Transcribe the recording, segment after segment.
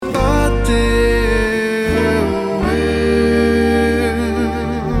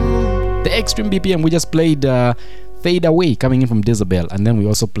Extreme BPM. We just played Fade Away coming in from DEZABEL, and then we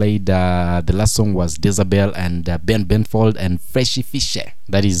also played the last song was DEZABEL and Ben Benfold and Freshy Fisher.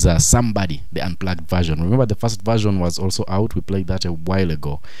 That is Somebody, the unplugged version. Remember the first version was also out. We played that a while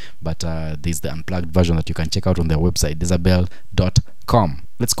ago, but there's the unplugged version that you can check out on their website, DEZABEL.com.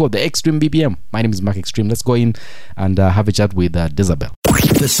 Let's go, the Extreme BPM. My name is Mark Extreme. Let's go in and have a chat with DEZABEL.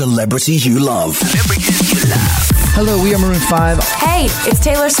 The celebrities you love. Hello, we are Maroon 5. Hey, it's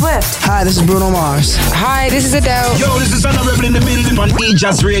Taylor Swift. Hi, this is Bruno Mars. Hi, this is Adele. Yo, this is Anna Rebel in the building on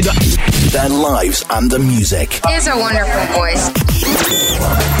E-Jazz Radio. Their lives and the music. He has a wonderful voice.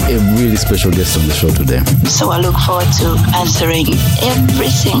 A really special guest on the show today. So I look forward to answering every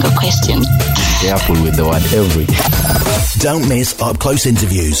single question. Careful with the word every. Don't miss up-close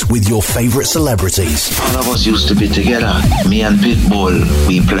interviews with your favorite celebrities. All of us used to be together. Me and Pitbull,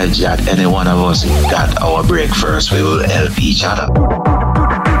 we pledged that any one of us got our break first, we will help each other.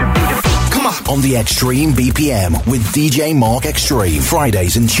 Come on the Extreme BPM with DJ Mark Extreme.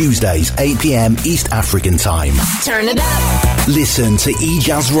 Fridays and Tuesdays, 8 p.m. East African time. Turn it up. Listen to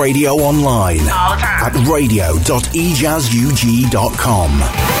eJazz Radio online All the time. at radio.ejazzug.com.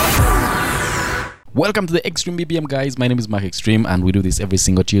 Welcome to the Extreme BPM, guys. My name is Mark Extreme, and we do this every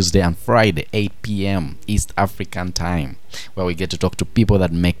single Tuesday and Friday, 8 p.m. East African time, where we get to talk to people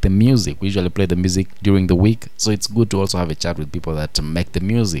that make the music. We usually play the music during the week, so it's good to also have a chat with people that make the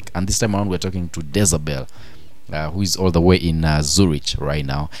music. And this time around, we're talking to DEZABEL, who is all the way in Zurich right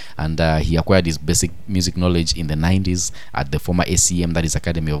now, and he acquired his basic music knowledge in the 90s at the former ACM, that is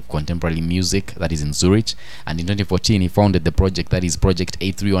Academy of Contemporary Music, that is in Zurich. And in 2014, he founded the project that is Project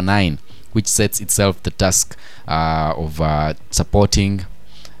A309, which sets itself the task of supporting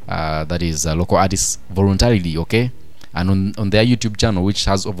that is local artists voluntarily, okay? And on their YouTube channel, which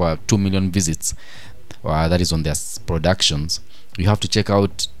has over 2 million visits, that is on their productions. You have to check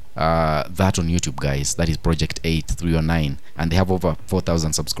out that on YouTube, guys. That is Project 8309, and they have over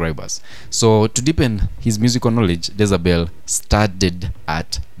 4,000 subscribers. So to deepen his musical knowledge, DEZABEL studied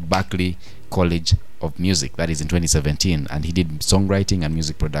at Berklee College of Music, that is in 2017, and he did songwriting and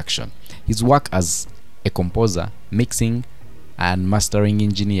music production. His work as a composer, mixing and mastering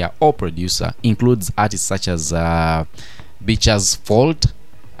engineer or producer includes artists such as Beecher's Fault,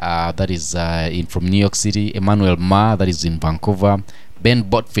 that is from New York City, Emmanuel Ma, that is in Vancouver, Ben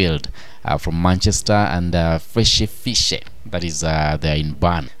Botfield from Manchester, and Freshy Fisher, that is there in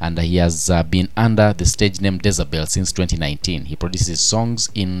Bern. And he has been under the stage name DEZABEL since 2019. He produces songs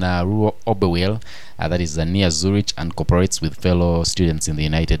in rural Oberwil, that is near Zurich, and cooperates with fellow students in the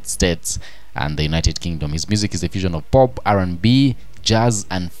United States and the United Kingdom. His music is a fusion of pop, R&B, jazz,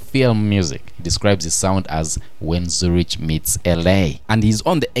 and film music. He describes his sound as when Zurich meets LA. And he's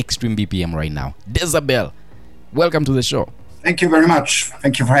on the Extreme BPM right now. DEZABEL, welcome to the show. Thank you very much.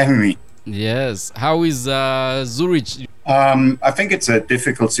 Thank you for having me. Yes. How is Zurich? I think it's a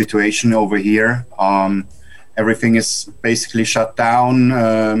difficult situation over here. Everything is basically shut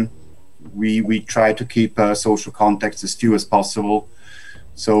down. We try to keep social contacts as few as possible.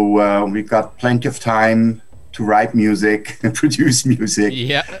 So we've got plenty of time to write music and produce music.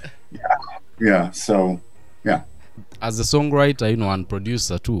 Yeah. So, yeah. As a songwriter, and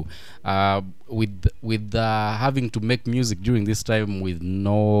producer too, with having to make music during this time with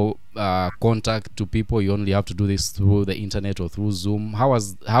no contact to people, you only have to do this through the internet or through Zoom.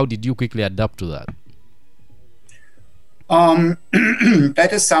 How did you quickly adapt to that? That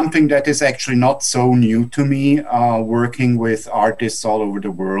is something that is actually not so new to me. Working with artists all over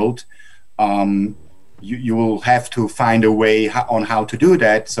the world, you will have to find a way on how to do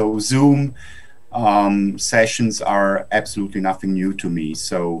that. So Zoom sessions are absolutely nothing new to me.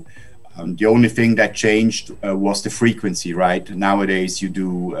 So the only thing that changed was the frequency, right? Nowadays you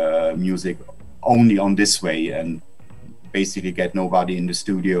do music only on this way and basically get nobody in the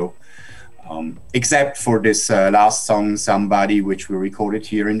studio, except for this last song, Somebody, which we recorded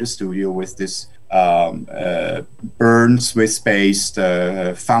here in the studio with this Bern Swiss-based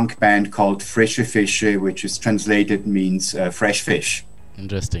funk band called Freshy Fisher, which is translated means fresh fish.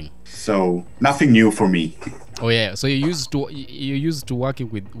 Interesting. So nothing new for me. Oh yeah. So you used to working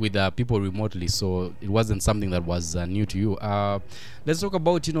with people remotely, so it wasn't something that was new to you. Let's talk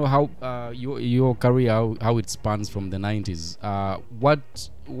about how your career, how it spans from the 90s.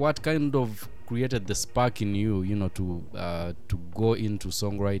 What kind of created the spark in you, to go into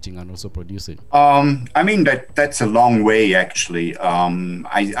songwriting and also producing? I mean that's a long way actually.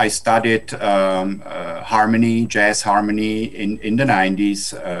 I studied harmony, jazz harmony in the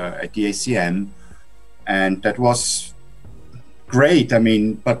 90s at the ACM, and that was great. I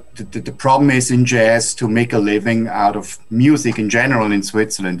mean, but the problem is in jazz, to make a living out of music in general in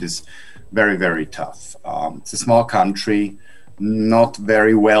Switzerland is very, very tough. It's a small country, not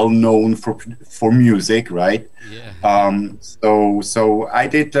very well known for music, right? Yeah. So I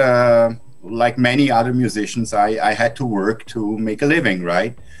did, like many other musicians, I had to work to make a living,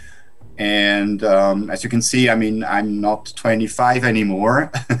 right? And as you can see, I mean, I'm not 25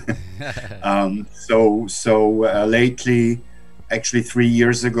 anymore. Lately, actually 3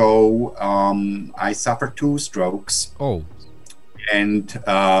 years ago, I suffered 2 strokes. Oh. And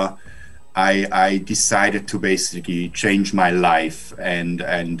I decided to basically change my life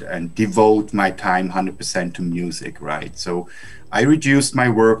and devote my time 100% to music, right? So I reduced my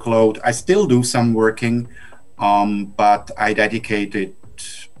workload. I still do some working, but I dedicate it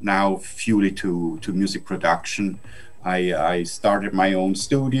now fully to music production. I started my own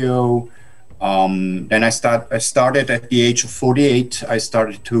studio. Then I started at the age of 48. I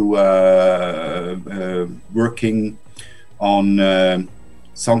started to working on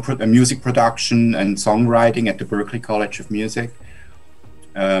music production and songwriting at the Berklee College of Music.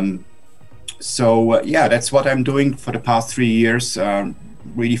 That's what I'm doing for the past 3 years,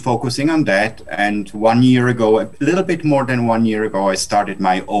 really focusing on that. And 1 year ago, a little bit more than 1 year ago, I started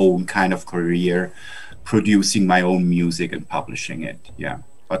my own kind of career, producing my own music and publishing it. Yeah.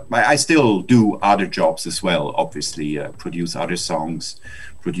 But I still do other jobs as well, obviously, produce other songs,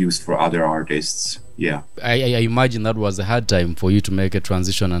 produce for other artists. Yeah. I imagine that was a hard time for you to make a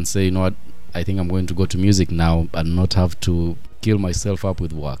transition and say, you know what, I think I'm going to go to music now and not have to kill myself up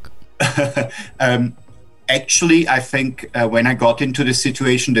with work. Actually, I think when I got into the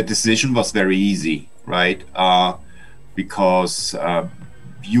situation, the decision was very easy, right? Because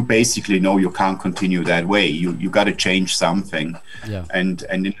you basically know you can't continue that way. You got to change something. Yeah. And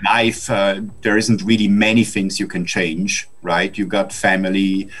in life, there isn't really many things you can change, right? You got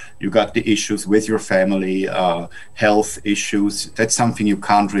family, you got the issues with your family, health issues. That's something you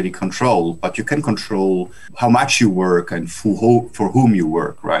can't really control, but you can control how much you work and for whom you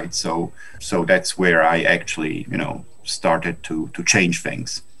work, right? So that's where I actually, started to change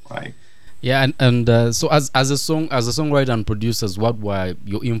things, right? Yeah, and so as a songwriter and producers, what were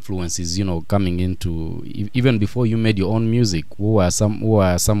your influences? Coming into even before you made your own music. Who were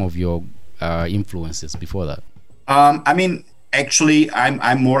some of your influences before that? I mean, actually,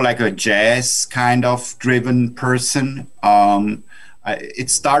 I'm more like a jazz kind of driven person. It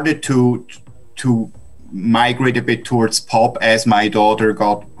started to migrate a bit towards pop as my daughter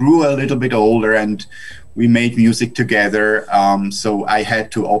grew a little bit older and we made music together, so I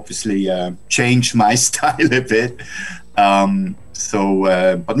had to obviously change my style a bit. But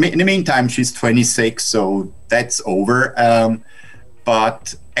in the meantime, she's 26, so that's over.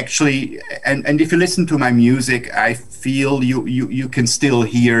 But actually, and if you listen to my music, I feel you can still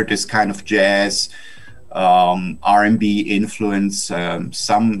hear this kind of jazz, R&B influence,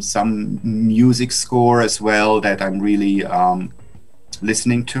 some music score as well that I'm really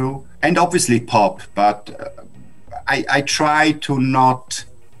listening to. And obviously pop, but I try to not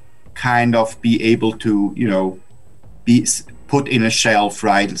kind of be able to, be put in a shelf,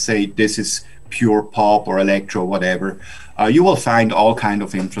 right? Say this is pure pop or electro, whatever. You will find all kind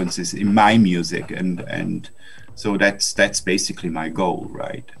of influences in my music, and so that's basically my goal,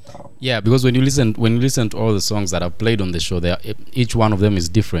 right? Yeah, because when you listen to all the songs that I've played on the show, each one of them is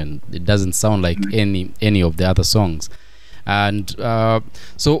different. It doesn't sound like any of the other songs, and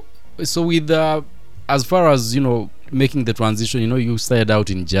so with as far as making the transition, you started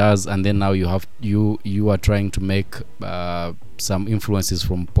out in jazz and then now you are trying to make some influences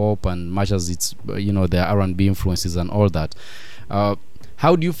from pop, and much as it's the R&B influences and all that.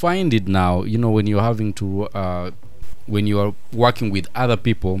 How do you find it now, when you're having to when you are working with other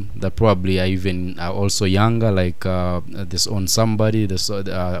people that probably are also younger, like this On Somebody, all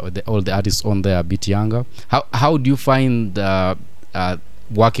the artists on there are a bit younger. How do you find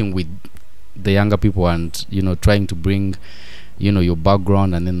working with the younger people and trying to bring your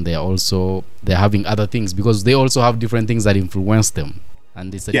background, and then they're having other things because they also have different things that influence them,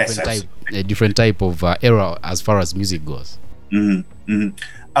 and it's a different type of era as far as music goes?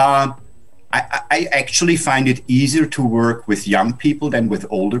 I actually find it easier to work with young people than with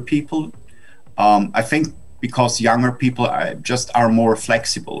older people. I think because younger people are more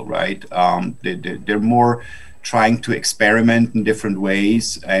flexible, right? They're more trying to experiment in different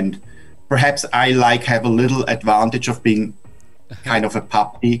ways, and perhaps I have a little advantage of being kind of a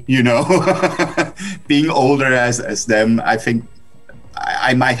puppy, being older as them. I think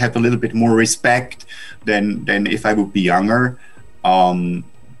I might have a little bit more respect than if I would be younger.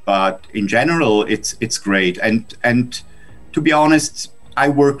 But in general, it's great. And to be honest, I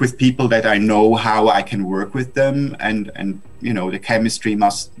work with people that I know how I can work with them, and the chemistry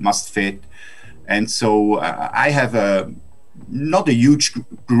must fit. And so I have not a huge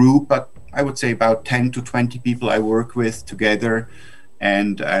group, but I would say about 10 to 20 people I work with together,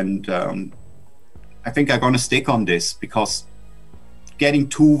 and I think I'm gonna stick on this because getting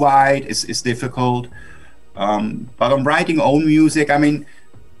too wide is difficult. But on writing own music, I mean,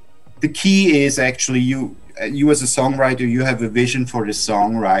 the key is actually you as a songwriter, you have a vision for the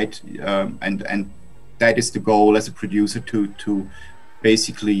song, right? And that is the goal as a producer to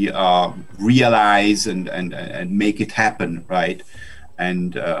basically realize and make it happen, right?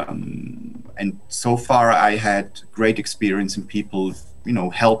 And so far I had great experience in people,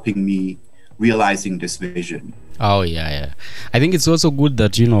 helping me realizing this vision. Oh yeah. I think it's also good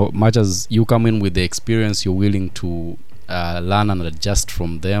that much as you come in with the experience, you're willing to learn and adjust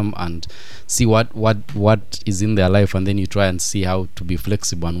from them and see what is in their life, and then you try and see how to be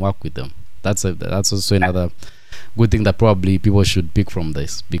flexible and work with them. That's also another good thing that probably people should pick from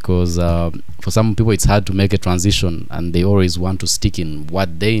this, because for some people it's hard to make a transition and they always want to stick in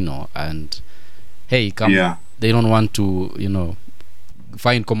what they know, and they don't want to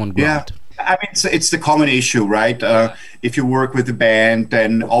find common ground. I mean, it's the common issue, right? If you work with a band,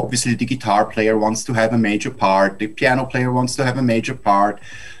 then obviously the guitar player wants to have a major part, the piano player wants to have a major part,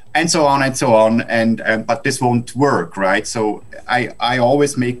 and so on and so on. And but this won't work, right? So I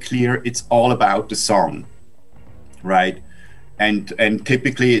always make clear it's all about the song, right? And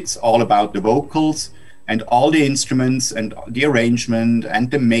typically it's all about the vocals and all the instruments and the arrangement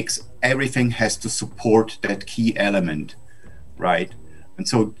and the mix. Everything has to support that key element, right? And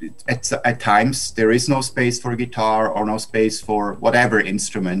so at times there is no space for a guitar or no space for whatever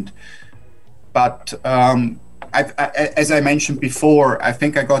instrument. But as I mentioned before, I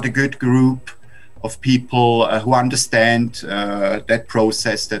think I got a good group of people who understand that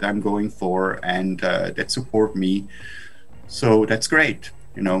process that I'm going for, and that support me. So that's great.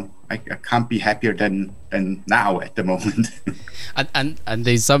 I can't be happier than now at the moment. and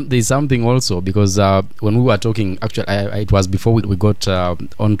there's something also, because when we were talking, actually it was before we got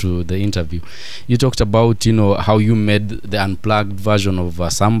onto the interview, you talked about how you made the unplugged version of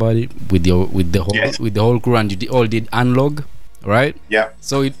somebody with the whole crew, and you all did analog, right? Yeah.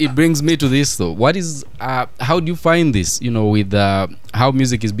 So it brings me to this though. What is how do you find this with how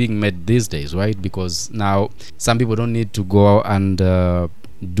music is being made these days, right? Because now some people don't need to go out and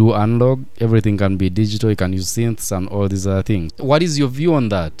do analog. Everything can be digital. You can use synths and all these other things. What is your view on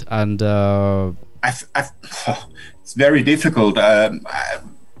that? And it's very difficult.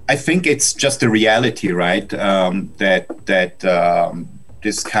 I think it's just a reality, right? That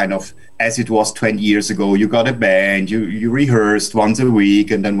this kind of, as it was 20 years ago, you got a band, you rehearsed once a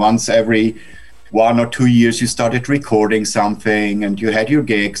week, and then once every 1 or 2 years you started recording something and you had your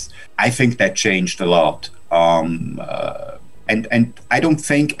gigs. I think that changed a lot. And I don't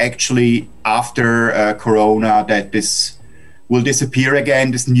think actually after Corona that this will disappear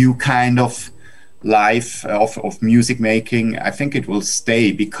again, this new kind of life of music making. I think it will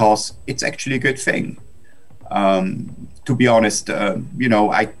stay because it's actually a good thing. To be honest,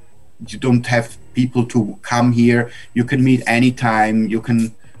 you don't have people to come here. You can meet anytime, you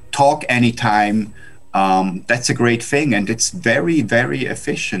can talk anytime. That's a great thing, and it's very, very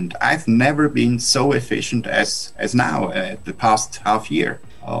efficient. I've never been so efficient as now the past half year.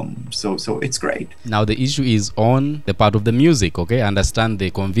 So it's great. Now the issue is on the part of the music. Okay, I understand the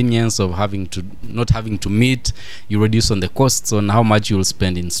convenience of not having to meet. You reduce on the costs on how much you'll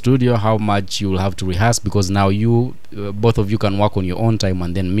spend in studio, how much you'll have to rehearse, because now you both of you can work on your own time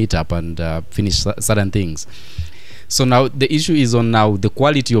and then meet up and finish certain things. So now the issue is on now the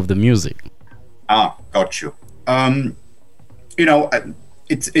quality of the music. Got you.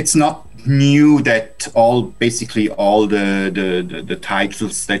 It's not new that basically all the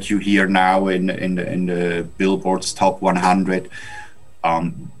titles that you hear now in the Billboard's top 100,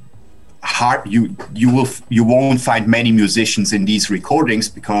 you won't find many musicians in these recordings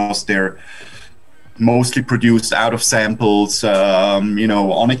because they're mostly produced out of samples,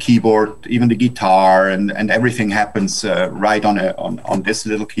 on a keyboard, even the guitar and everything happens right on this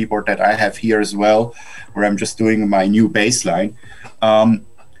little keyboard that I have here as well, where I'm just doing my new bass line.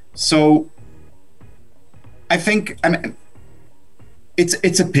 So I think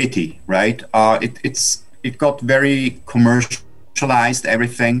it's a pity, right? It got very commercialized,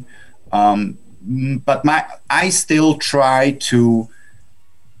 everything, but I still try to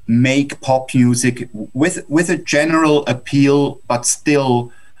make pop music with a general appeal, but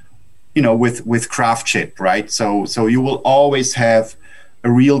still, with craftsmanship, right? So you will always have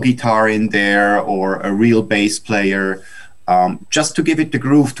a real guitar in there or a real bass player. just to give it the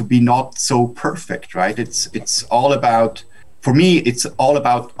groove, to be not so perfect, right? It's all about, for me, it's all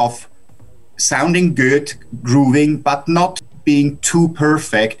about of sounding good, grooving, but not being too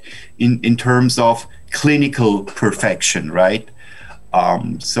perfect in terms of clinical perfection, right?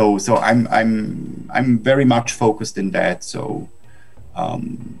 So I'm very much focused in that. So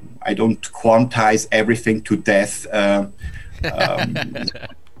I don't quantize everything to death.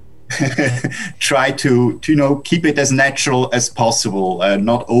 Try to keep it as natural as possible,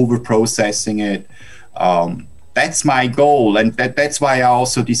 not over processing it. That's my goal, and that's why I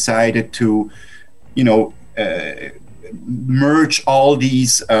also decided to merge all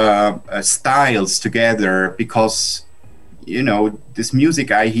these styles together, because this music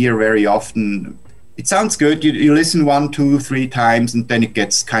I hear very often, it sounds good, you listen 1, 2, 3 times, and then it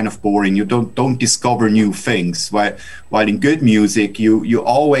gets kind of boring. You don't discover new things, while in good music you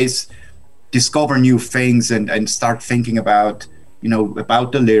always discover new things and start thinking about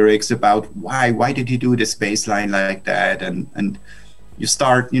about the lyrics, about why did he do this bass line like that, and you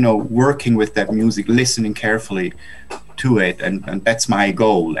start working with that music, listening carefully to it, and that's my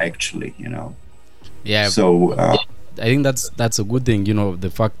goal, actually. Yeah. So I think that's a good thing, the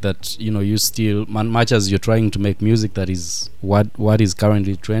fact that you still, much as you're trying to make music that is what is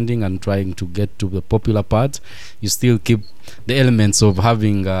currently trending and trying to get to the popular part, you still keep the elements of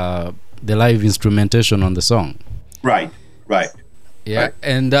having the live instrumentation on the song. Right. Yeah, right.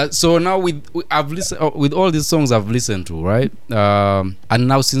 And so now I've listened with all these songs I've listened to, right? And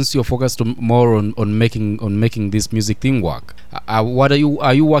now, since you're focused more on making this music thing work, what are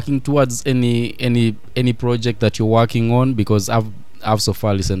you working towards? Any project that you're working on? Because I've so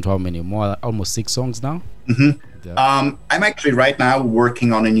far listened to how many more? Almost 6 songs now. Mm-hmm. Yeah. I'm actually right now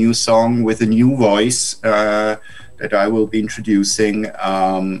working on a new song with a new voice that I will be introducing,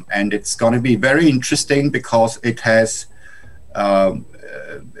 and it's going to be very interesting because it has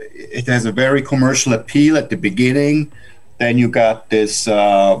a very commercial appeal at the beginning. Then you got this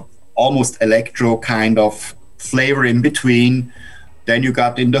almost electro kind of flavor in between. Then you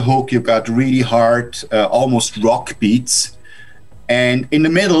got in the hook, you got really hard, almost rock beats. And in the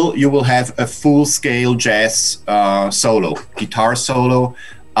middle, you will have a full-scale jazz solo, guitar solo,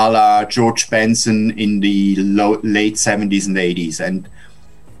 a la George Benson in the late 70s and 80s. And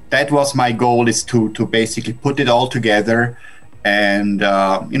that was my goal, is to basically put it all together and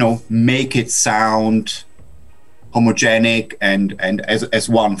make it sound homogenic and as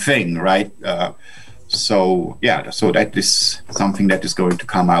one thing, right? So that is something that is going to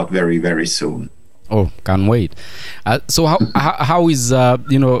come out very, very soon. Oh, can't wait. So how is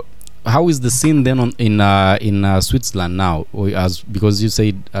how is the scene then in Switzerland now? Because you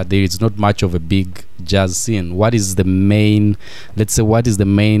said there is not much of a big jazz scene. What is the main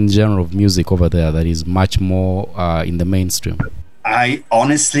genre of music over there that is much more in the mainstream? I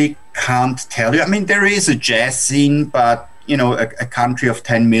honestly can't tell you. I mean, there is a jazz scene, but a country of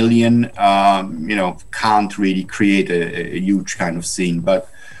 10 million, can't really create a huge kind of scene. But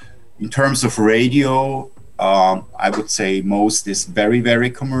in terms of radio, I would say most is very, very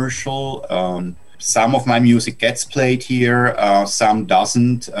commercial. Some of my music gets played here, some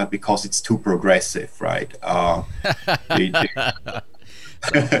doesn't, because it's too progressive, right?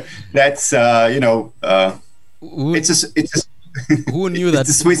 That's it's who knew that?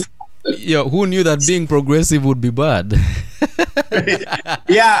 Yeah, who knew that being progressive would be bad?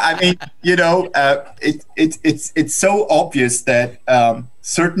 Yeah, I mean, it's so obvious that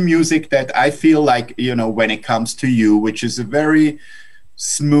certain music that I feel like, when it comes to You, which is a very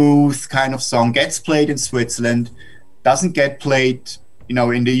smooth kind of song, gets played in Switzerland, doesn't get played,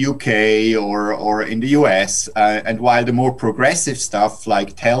 in the UK or in the US, and while the more progressive stuff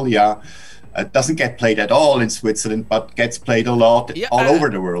like Tell Ya doesn't get played at all in Switzerland, but gets played a lot all over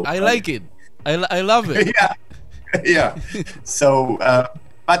the world. I like it. I love it. Yeah. So,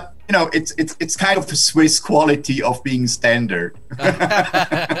 but it's kind of the Swiss quality of being standard.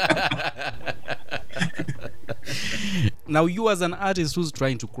 Now, you as an artist who's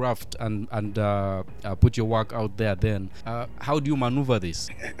trying to craft and put your work out there, then how do you maneuver this?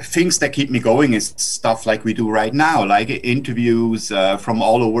 Things that keep me going is stuff like we do right now, like interviews from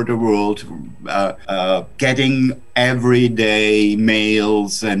all over the world, getting everyday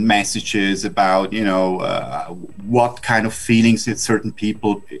mails and messages about, what kind of feelings that certain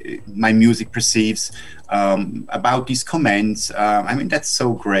people, my music perceives, about these comments. I mean, that's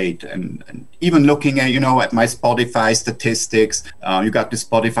so great. And even looking at, at my Spotify statistics, you got the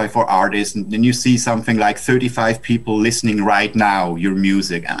Spotify for artists, and then you see something like 35 people listening right now, your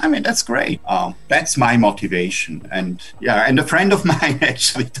music. I mean, that's great. That's my motivation. And and a friend of mine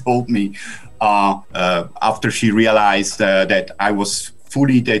actually told me, after she realized that I was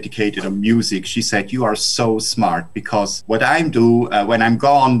fully dedicated on music, she said, "You are so smart, because what I do when I'm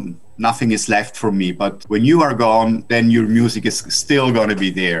gone, nothing is left for me. But when you are gone, then your music is still going to be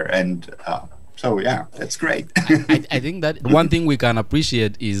there." And so, yeah, that's great. I think that one thing we can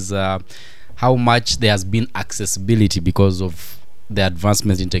appreciate is how much there has been accessibility because of the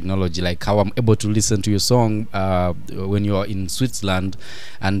advancements in technology, like how I'm able to listen to your song when you're in Switzerland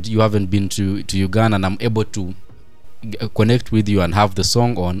and you haven't been to Uganda, and I'm able to connect with you and have the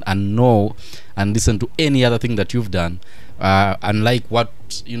song on and know and listen to any other thing that you've done, unlike what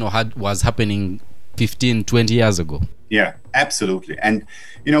was happening 15-20 years ago. Yeah, absolutely. And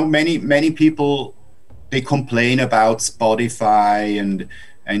many people, they complain about Spotify and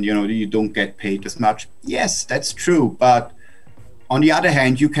you don't get paid as much. Yes, that's true, but on the other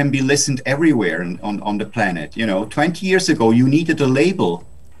hand, you can be listened everywhere on the planet. 20 years ago, you needed a label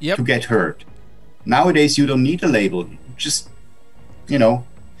to get heard. Nowadays, you don't need a label. Just the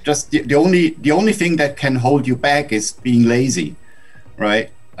only thing that can hold you back is being lazy,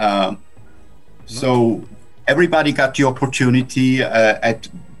 right? So everybody got the opportunity at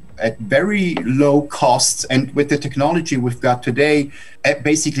very low costs, and with the technology we've got today,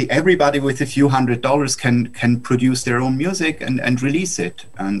 basically everybody with a few $100s can produce their own music and release it.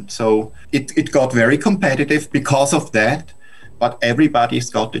 And so it got very competitive because of that, but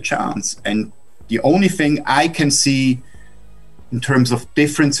everybody's got the chance. And the only thing I can see in terms of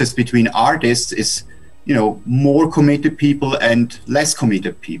differences between artists is, more committed people and less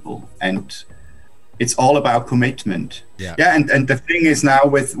committed people. And it's all about commitment. And the thing is now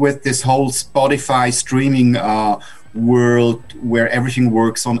with this whole Spotify streaming world where everything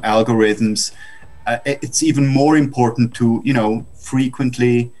works on algorithms, it's even more important to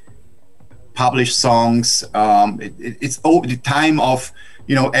frequently publish songs. It's over the time of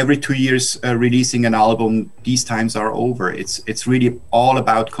every 2 years releasing an album. These times are over. It's really all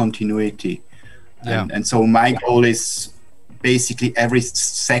about continuity. And so my goal is basically every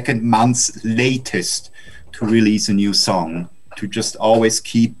second month latest to release a new song, to just always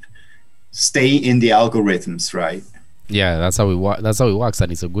stay in the algorithms, right? Yeah, that's how it works,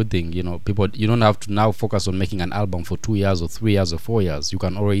 and it's a good thing. People, you don't have to now focus on making an album for 2 years or 3 years or 4 years. You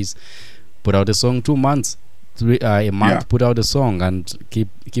can always put out a song 2 months, a month, put out a song, and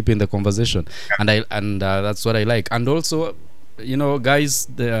keep in the conversation. And that's what I like. And also, guys,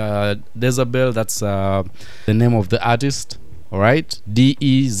 the DEZABEL, that's the name of the artist. All right,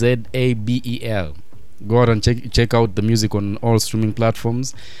 DEZABEL. Go out and check out the music on all streaming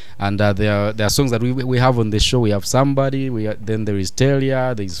platforms. And there are songs that we have on the show. We have Somebody. Then there is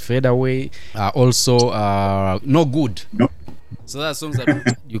Telia. There is Fade Away. Also, No Good. Nope. So there are songs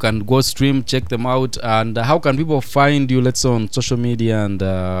that you can go stream, check them out. And how can people find you, let's say, on social media and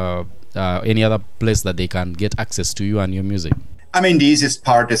any other place that they can get access to you and your music? I mean, the easiest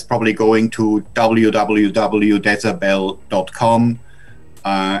part is probably going to www.dezabel.com.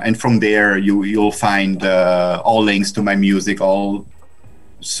 And from there, you'll find all links to my music, all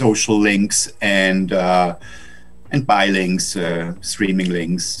social links, and buy links, streaming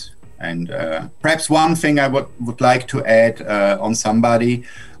links. And perhaps one thing I would like to add on Somebody,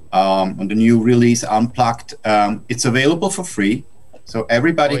 on the new release Unplugged, it's available for free. So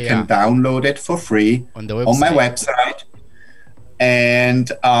everybody can download it for free on my website.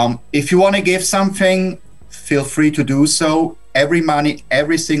 And if you want to give something, feel free to do so. Every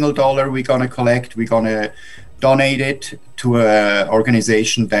single dollar we're going to collect, we're going to donate it to an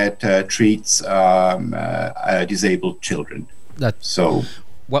organization that treats disabled children.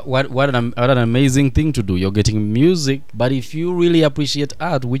 What an amazing thing to do. You're getting music, but if you really appreciate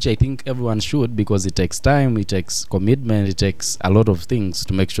art, which I think everyone should, because it takes time, it takes commitment, it takes a lot of things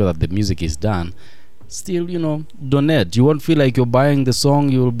to make sure that the music is done, still, donate. You won't feel like you're buying the song,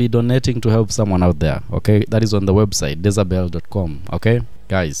 you'll be donating to help someone out there. Okay, that is on the website, DEZABEL.com. Okay,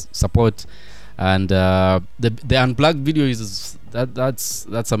 guys, support. And the Unplugged video is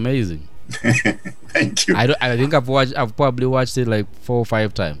that's amazing. Thank you. I think I've probably watched it like 4 or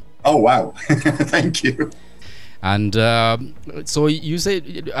 5 times. Oh wow. Thank you. And so you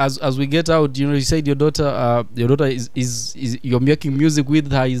said, as we get out, you said your daughter is you're making music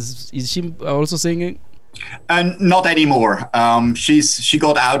with her. Is she also singing? Not anymore. She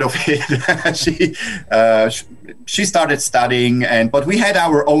got out of it. she started studying, but we had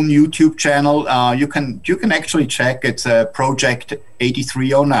our own YouTube channel. You can actually check. It's Project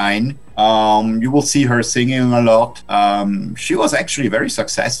 8309. You will see her singing a lot. She was actually very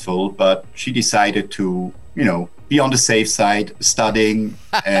successful, but she decided to, be on the safe side, studying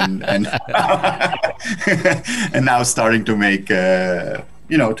and and now starting to make, to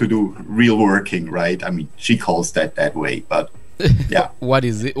do real working, right? I mean, she calls that way, but yeah. What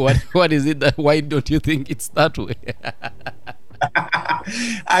is it? What is it? Why don't you think it's that way?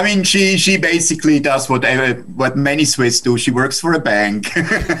 I mean, she basically does what many Swiss do. She works for a bank.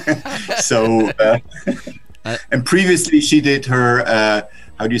 So, and previously she did her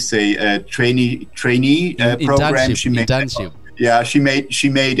how do you say trainee program? She made internship. Yeah, she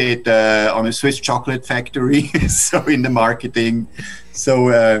made it on a Swiss chocolate factory. So in the marketing,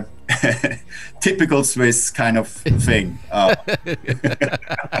 so typical Swiss kind of thing.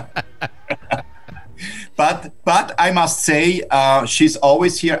 But I must say, she's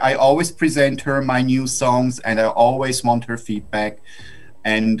always here. I always present her my new songs, and I always want her feedback.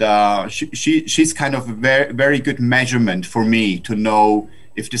 And she's kind of a very, very good measurement for me to know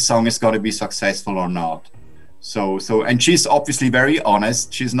if the song is going to be successful or not. So, and she's obviously very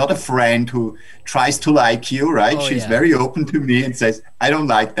honest. She's not a friend who tries to like you, right? Oh, she's yeah. very open to me and says, "I don't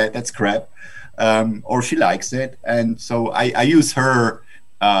like that. That's crap," or she likes it. And so I use her.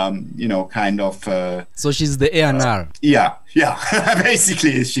 Kind of. So she's the A&R. Yeah.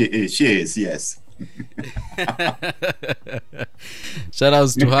 Basically, she is. Yes. Shout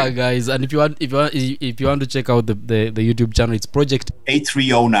outs to her, guys. And if you want to check out the YouTube channel, it's Project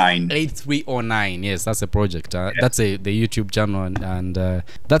 8309. 8309. Yes, that's a project. That's the YouTube channel, and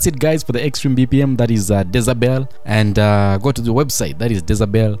that's it, guys, for the Extreme BPM. That is DEZABEL, and go to the website. That is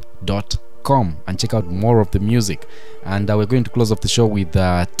DEZABEL.com and check out more of the music. And we're going to close off the show with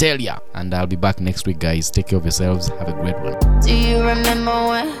Telia, and I'll be back next week, guys. Take care of yourselves. Have a great one. Do you remember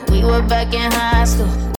when we were back in high school?